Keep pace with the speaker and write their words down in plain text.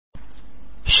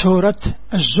سورة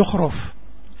الزخرف.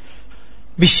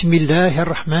 بسم الله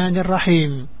الرحمن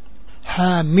الرحيم.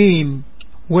 حاميم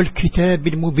والكتاب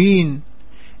المبين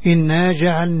إنا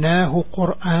جعلناه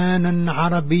قرآنا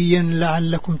عربيا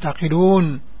لعلكم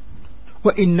تعقلون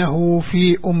وإنه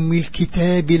في أم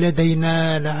الكتاب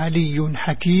لدينا لعلي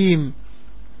حكيم.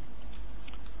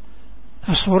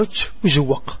 سورة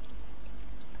وزوق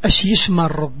يسمى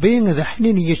الربين ذا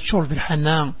حنين يتشور ذي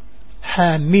الحنان.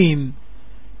 حاميم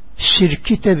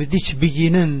الكتاب ديت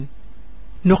بينا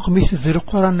نقمث ذي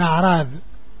القرآن أعراب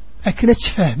أكلت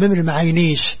فهم من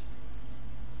المعينيش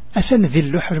أثن ذي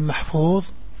اللوح المحفوظ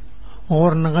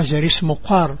غورن غزر اسمه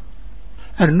قار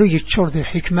أرنو يتشور ذي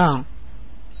الحكمة.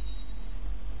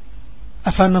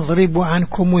 أفنضرب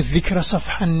عنكم الذكر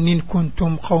صفحا إن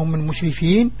كنتم قوم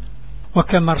مسرفين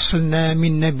وكما أرسلنا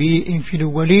من نبي في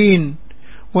الأولين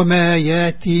وما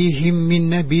ياتيهم من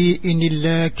نبي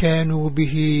إلا كانوا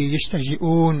به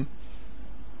يستهزئون.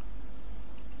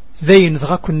 ذين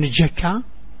ضغاكن نجاكا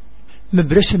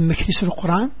مبرسم مكتس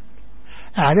القرآن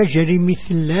على جريمة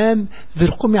اللام ذي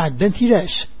القوم عدان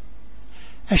ثلاث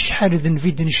أشحال ذن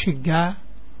فيدن الشقاع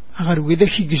غير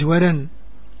وذاك جزورا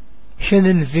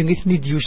كان ذن اثني ديوس